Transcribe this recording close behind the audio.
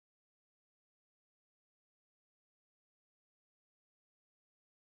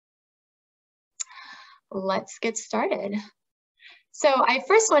let's get started. So I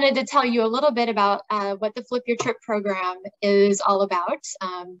first wanted to tell you a little bit about what the Flip Your Trip program is all about.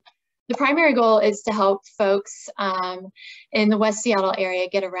 The primary goal is to help folks in the West Seattle area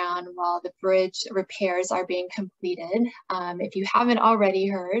get around while the bridge repairs are being completed. If you haven't already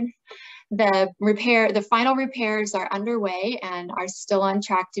heard, the final repairs are underway and are still on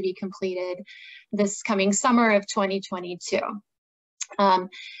track to be completed this coming summer of 2022.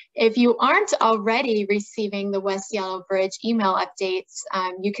 If you aren't already receiving the West Seattle Bridge email updates,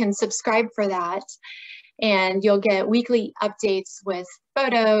 you can subscribe for that, and you'll get weekly updates with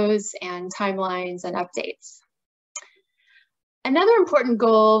photos and timelines and updates. Another important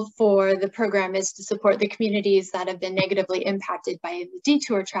goal for the program is to support the communities that have been negatively impacted by the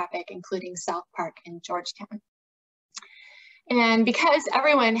detour traffic, including South Park and Georgetown. And because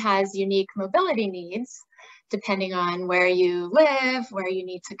everyone has unique mobility needs, depending on where you live, where you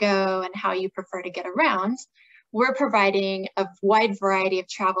need to go, and how you prefer to get around, we're providing a wide variety of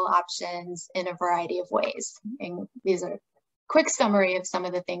travel options in a variety of ways. And these are a quick summary of some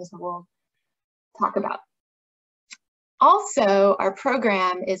of the things that we'll talk about. Also, our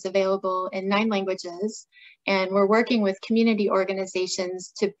program is available in 9 languages, and we're working with community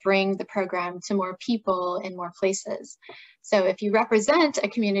organizations to bring the program to more people in more places. So if you represent a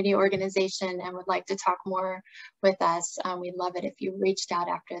community organization and would like to talk more with us, we'd love it if you reached out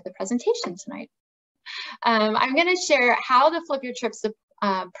after the presentation tonight. I'm going to share how the Flip Your Trips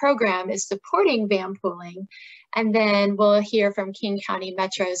program is supporting vanpooling, and then we'll hear from King County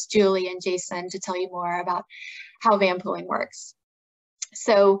Metro's Julie and Jason to tell you more about how vanpooling works.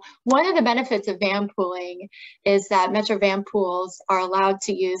 So one of the benefits of vanpooling is that Metro vanpools are allowed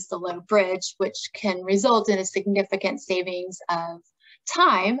to use the low bridge, which can result in a significant savings of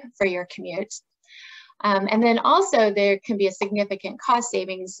time for your commute. And then also there can be a significant cost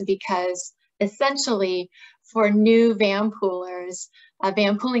savings because essentially for new vanpoolers,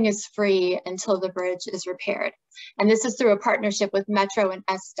 vanpooling is free until the bridge is repaired. And this is through a partnership with Metro and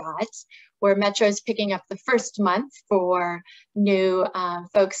SDOT, where Metro is picking up the first month for new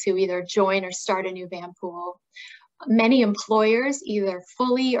folks who either join or start a new vanpool. Many employers either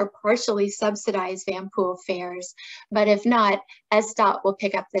fully or partially subsidize vanpool fares, but if not, SDOT will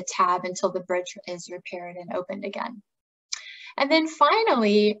pick up the tab until the bridge is repaired and opened again. And then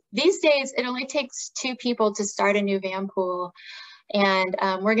finally, these days, it only takes 2 people to start a new vanpool. And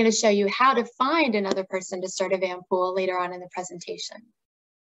we're going to show you how to find another person to start a vanpool later on in the presentation.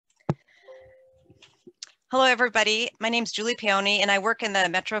 Hello, everybody. My name is Julie Peony, and I work in the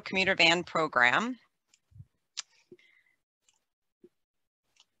Metro Commuter Van program.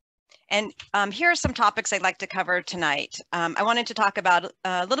 And here are some topics I'd like to cover tonight. I wanted to talk about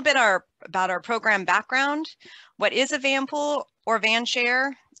a little bit about our program background. What is a vanpool or van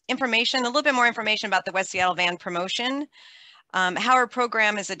share? Information, a little bit more information about the West Seattle Van promotion. How our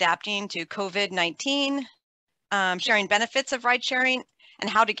program is adapting to COVID-19, sharing benefits of ride sharing, and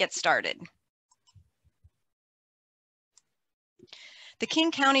how to get started. The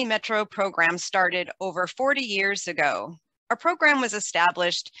King County Metro program started over 40 years ago. Our program was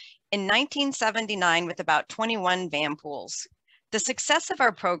established in 1979 with about 21 vanpools. The success of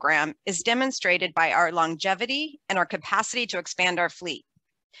our program is demonstrated by our longevity and our capacity to expand our fleet.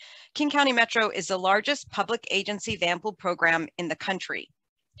 King County Metro is the largest public agency vanpool program in the country.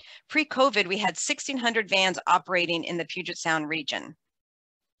 Pre-COVID, we had 1,600 vans operating in the Puget Sound region.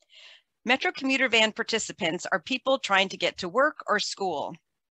 Metro commuter van participants are people trying to get to work or school.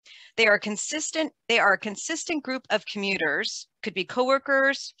 They are a consistent group of commuters, could be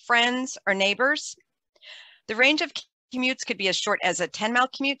coworkers, friends, or neighbors. The range of commutes could be as short as a 10-mile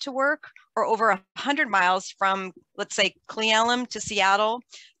commute to work or over 100 miles from, let's say, Cle Elum to Seattle,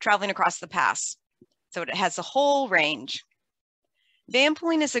 traveling across the pass. So it has a whole range.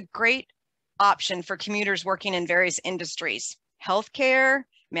 Vanpooling is a great option for commuters working in various industries: healthcare,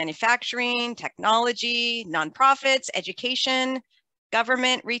 manufacturing, technology, nonprofits, education,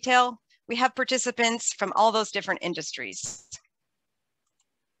 government, retail. We have participants from all those different industries.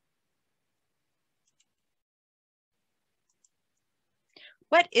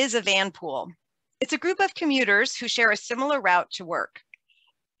 What is a vanpool? It's a group of commuters who share a similar route to work.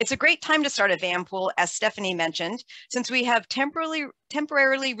 It's a great time to start a vanpool, as Stephanie mentioned, since we have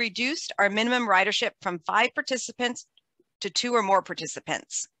temporarily reduced our minimum ridership from 5 participants to 2 or more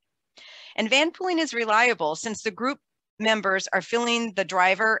participants. And vanpooling is reliable since the group members are filling the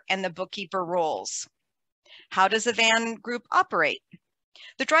driver and the bookkeeper roles. How does a van group operate?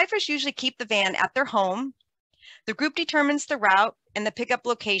 The drivers usually keep the van at their home. The group determines the route and the pickup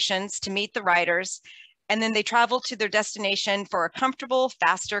locations to meet the riders, and then they travel to their destination for a comfortable,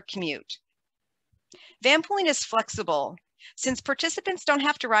 faster commute. Vanpooling is flexible. Since participants don't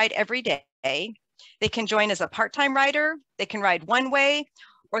have to ride every day, they can join as a part-time rider, they can ride one way,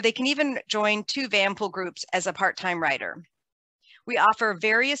 or they can even join 2 Vanpool groups as a part-time rider. We offer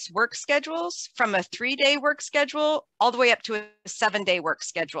various work schedules from a 3-day work schedule all the way up to a 7-day work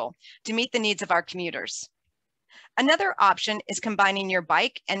schedule to meet the needs of our commuters. Another option is combining your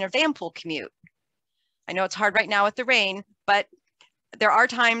bike and your Vanpool commute. I know it's hard right now with the rain, but there are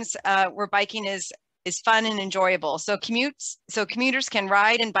times where biking is fun and enjoyable. So commuters can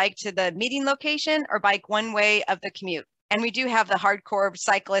ride and bike to the meeting location or bike one way of the commute. And we do have the hardcore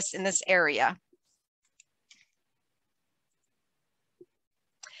cyclists in this area.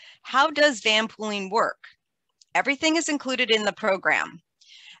 How does vanpooling work? Everything is included in the program.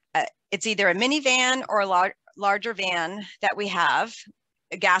 It's either a minivan or a larger van that we have.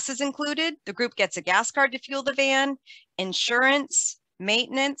 Gas is included. The group gets a gas card to fuel the van, insurance,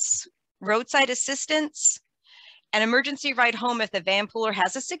 maintenance, roadside assistance, an emergency ride home if the vanpooler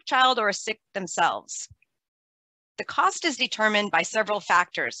has a sick child or is sick themselves. The cost is determined by several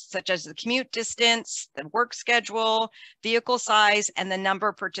factors, such as the commute distance, the work schedule, vehicle size, and the number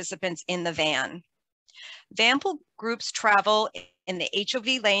of participants in the van. Vanpool groups travel in the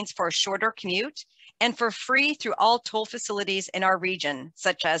HOV lanes for a shorter commute and for free through all toll facilities in our region,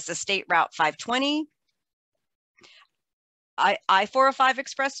 such as the State Route 520, I-405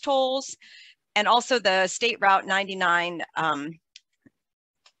 express tolls, and also the State Route 99,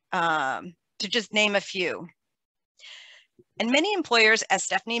 to just name a few. And many employers, as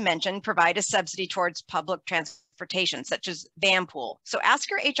Stephanie mentioned, provide a subsidy towards public transportation, such as Vanpool. So ask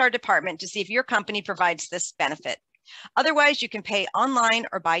your HR department to see if your company provides this benefit. Otherwise, you can pay online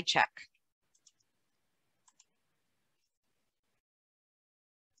or by check.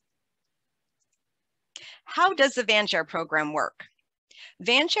 How does the VanShare program work?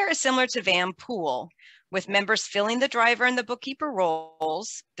 VanShare is similar to Vanpool, with members filling the driver and the bookkeeper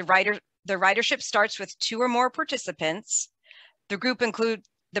roles. The ridership starts with 2 or more participants.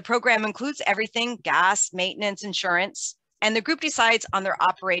 The program includes everything: gas, maintenance, insurance, and the group decides on their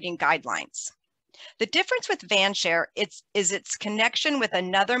operating guidelines. The difference with VanShare is its connection with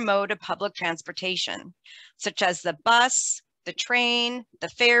another mode of public transportation, such as the bus, the train, the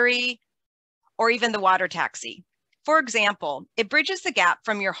ferry, or even the water taxi. For example, it bridges the gap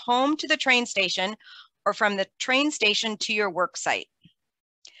from your home to the train station or from the train station to your work site.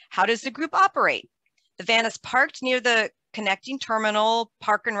 How does the group operate? The van is parked near the connecting terminal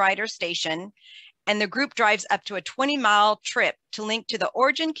park and rider station, and the group drives up to a 20-mile trip to link to the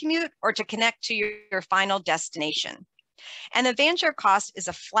origin commute or to connect to your final destination. And the VanShare cost is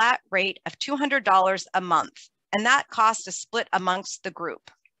a flat rate of $200 a month, and that cost is split amongst the group.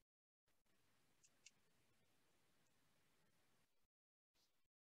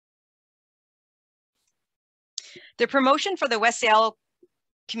 The promotion for the West Seattle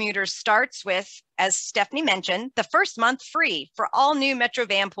commuters starts with, as Stephanie mentioned, the first month free for all new Metro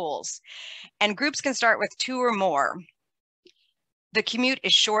Vanpools, and groups can start with 2 or more. The commute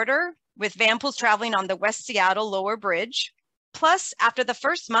is shorter, with Vanpools traveling on the West Seattle Lower Bridge. Plus, after the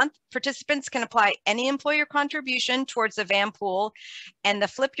first month, participants can apply any employer contribution towards the Vanpool, and the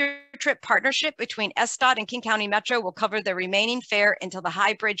Flip Your Trip partnership between SDOT and King County Metro will cover the remaining fare until the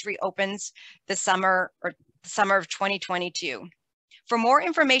High Bridge reopens the summer of 2022. For more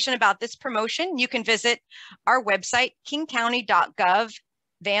information about this promotion, you can visit our website, kingcounty.gov.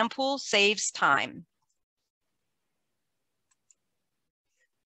 Vanpool saves time.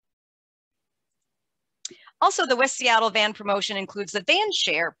 Also, the West Seattle van promotion includes the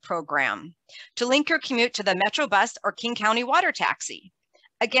VanShare program to link your commute to the Metro bus or King County water taxi.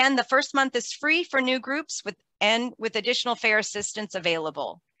 Again, the first month is free for new groups with additional fare assistance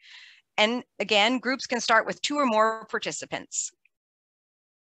available. And again, groups can start with 2 or more participants.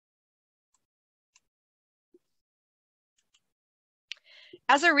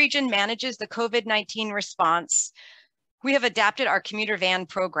 As our region manages the COVID-19 response, we have adapted our commuter van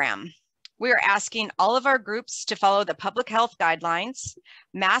program. We are asking all of our groups to follow the public health guidelines.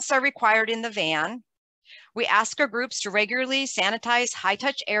 Masks are required in the van. We ask our groups to regularly sanitize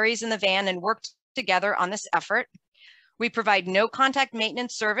high-touch areas in the van and work together on this effort. We provide no contact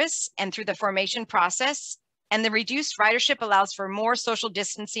maintenance service and through the formation process, and the reduced ridership allows for more social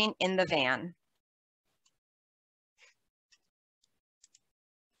distancing in the van.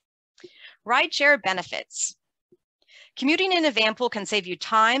 Rideshare benefits. Commuting in a Vanpool can save you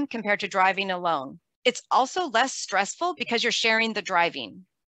time compared to driving alone. It's also less stressful because you're sharing the driving.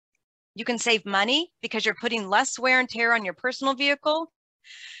 You can save money because you're putting less wear and tear on your personal vehicle.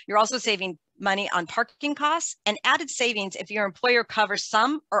 You're also saving money on parking costs and added savings if your employer covers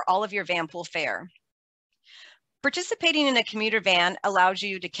some or all of your Vanpool fare. Participating in a commuter van allows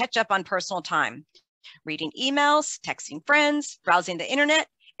you to catch up on personal time, reading emails, texting friends, browsing the internet,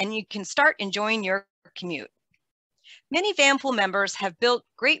 and you can start enjoying your commute. Many Vanpool members have built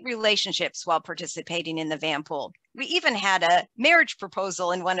great relationships while participating in the Vanpool. We even had a marriage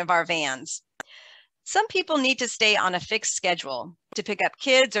proposal in one of our vans. Some people need to stay on a fixed schedule to pick up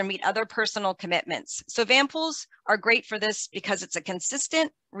kids or meet other personal commitments. So Vanpools are great for this because it's a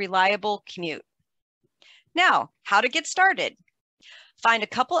consistent, reliable commute. Now, how to get started? Find a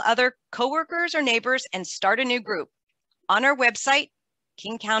couple other coworkers or neighbors and start a new group. On our website,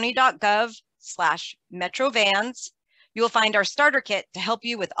 kingcounty.gov/metrovans, you will find our starter kit to help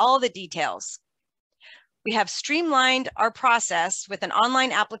you with all the details. We have streamlined our process with an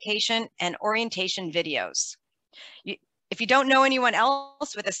online application and orientation videos. If you don't know anyone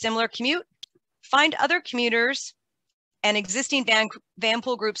else with a similar commute, find other commuters and existing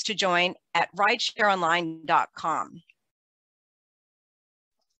Vanpool groups to join at rideshareonline.com.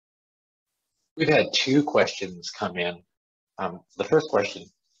 We've had 2 questions come in. The first question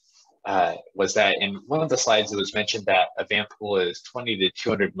was that in one of the slides it was mentioned that a Vanpool is 20 to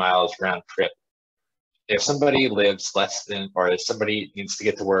 200 miles round trip. If somebody lives less than, or if somebody needs to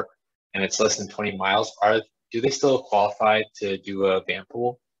get to work and it's less than 20 miles, do they still qualify to do a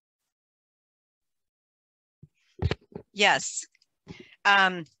Vanpool? Yes.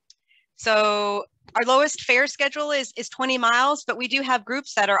 So our lowest fare schedule is 20 miles, but we do have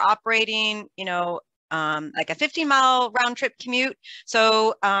groups that are operating, like a 50-mile round trip commute.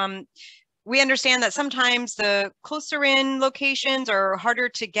 So we understand that sometimes the closer in locations are harder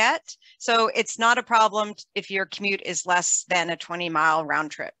to get. So it's not a problem if your commute is less than a 20-mile round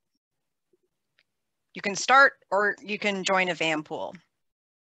trip. You can start or you can join a Vanpool.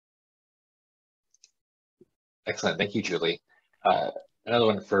 Excellent, thank you, Julie. Another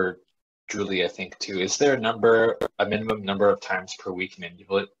one for Julie, I think too. Is there a minimum number of times per week an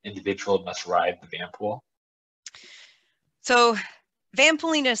individual must ride the Vanpool? So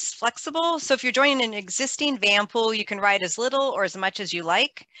Vanpooling is flexible. So if you're joining an existing Vanpool, you can ride as little or as much as you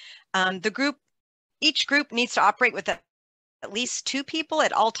like. Each group needs to operate with at least 2 people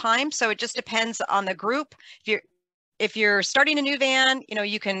at all times. So it just depends on the group. If you're starting a new van,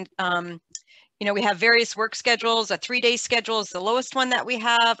 you can, we have various work schedules. A 3-day schedule is the lowest one that we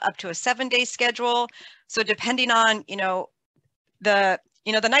have, up to a 7-day schedule. So depending on, the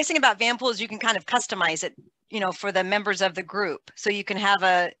nice thing about Vanpool is you can kind of customize it, for the members of the group. So you can have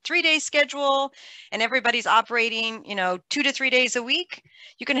a 3-day schedule and everybody's operating, 2 to 3 days a week.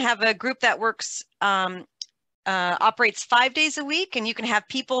 You can have a group that works, operates 5 days a week, and you can have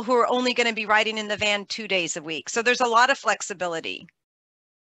people who are only going to be riding in the van 2 days a week. So there's a lot of flexibility.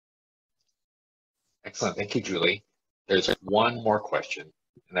 Excellent, thank you, Julie. There's one more question,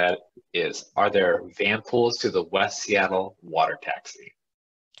 and that is, are there Vanpools to the West Seattle water taxi?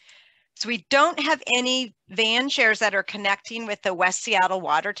 So we don't have any van shares that are connecting with the West Seattle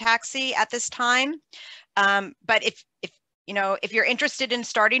water taxi at this time. But if you're interested in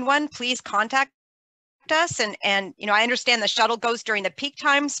starting one, please contact us. And I understand the shuttle goes during the peak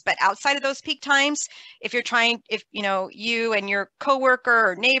times, but outside of those peak times, if you and your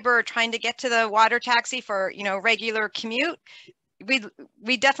coworker or neighbor are trying to get to the water taxi for, regular commute,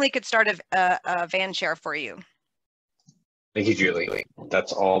 we definitely could start a van share for you. Thank you, Julie.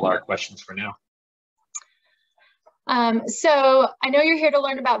 That's all our questions for now. So I know you're here to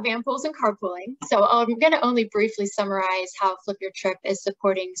learn about Vanpools and carpooling. So I'm going to only briefly summarize how Flip Your Trip is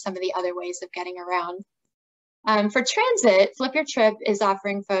supporting some of the other ways of getting around. For transit, Flip Your Trip is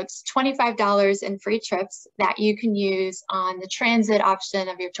offering folks $25 in free trips that you can use on the transit option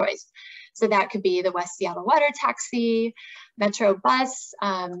of your choice. So that could be the West Seattle Water Taxi, Metro Bus,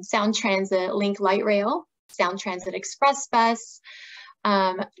 Sound Transit, Link Light Rail, Sound Transit Express Bus,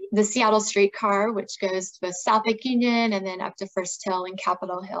 the Seattle Streetcar, which goes to South Lake Union and then up to First Hill and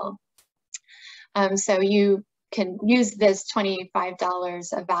Capitol Hill. So you can use this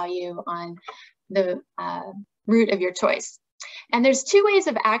 $25 of value on the route of your choice. And there's 2 ways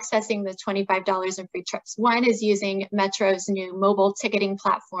of accessing the $25 in free trips. One is using Metro's new mobile ticketing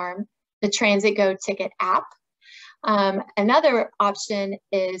platform, the Transit Go Ticket app. Another option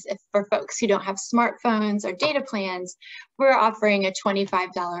is for folks who don't have smartphones or data plans, we're offering a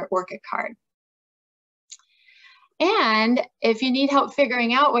 $25 Orchid card. And if you need help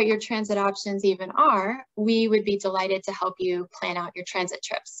figuring out what your transit options even are, we would be delighted to help you plan out your transit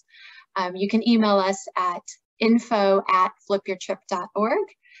trips. You can email us at info@flipyourtrip.org,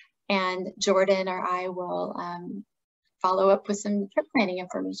 and Jordan or I will follow up with some trip planning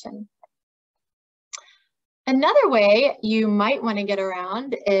information. Another way you might want to get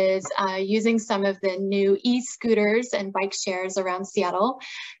around is using some of the new e-scooters and bike shares around Seattle.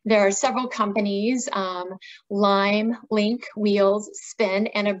 There are several companies, Lime, Link, Wheels, Spin,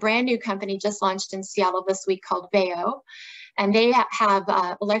 and a brand new company just launched in Seattle this week called Veo. And they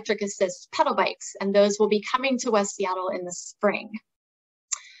have electric assist pedal bikes, and those will be coming to West Seattle in the spring.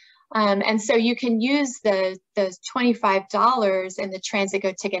 And so you can use the $25 in the Transit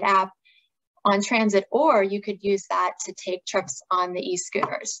Go Ticket app on transit, or you could use that to take trips on the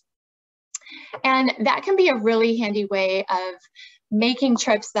e-scooters. And that can be a really handy way of making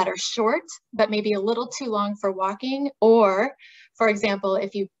trips that are short, but maybe a little too long for walking. Or, for example,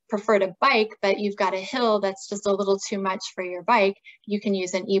 if you prefer to bike, but you've got a hill that's just a little too much for your bike, you can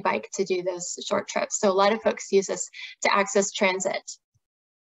use an e-bike to do those short trips. So a lot of folks use this to access transit.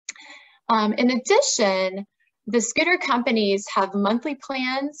 In addition, the scooter companies have monthly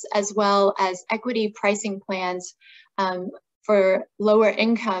plans as well as equity pricing plans for lower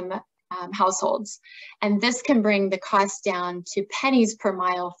income households. And this can bring the cost down to pennies per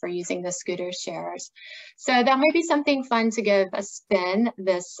mile for using the scooter shares. So that might be something fun to give a spin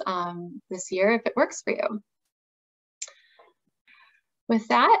this year if it works for you. With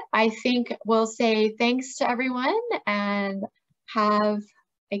that, I think we'll say thanks to everyone and have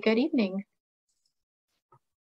a good evening.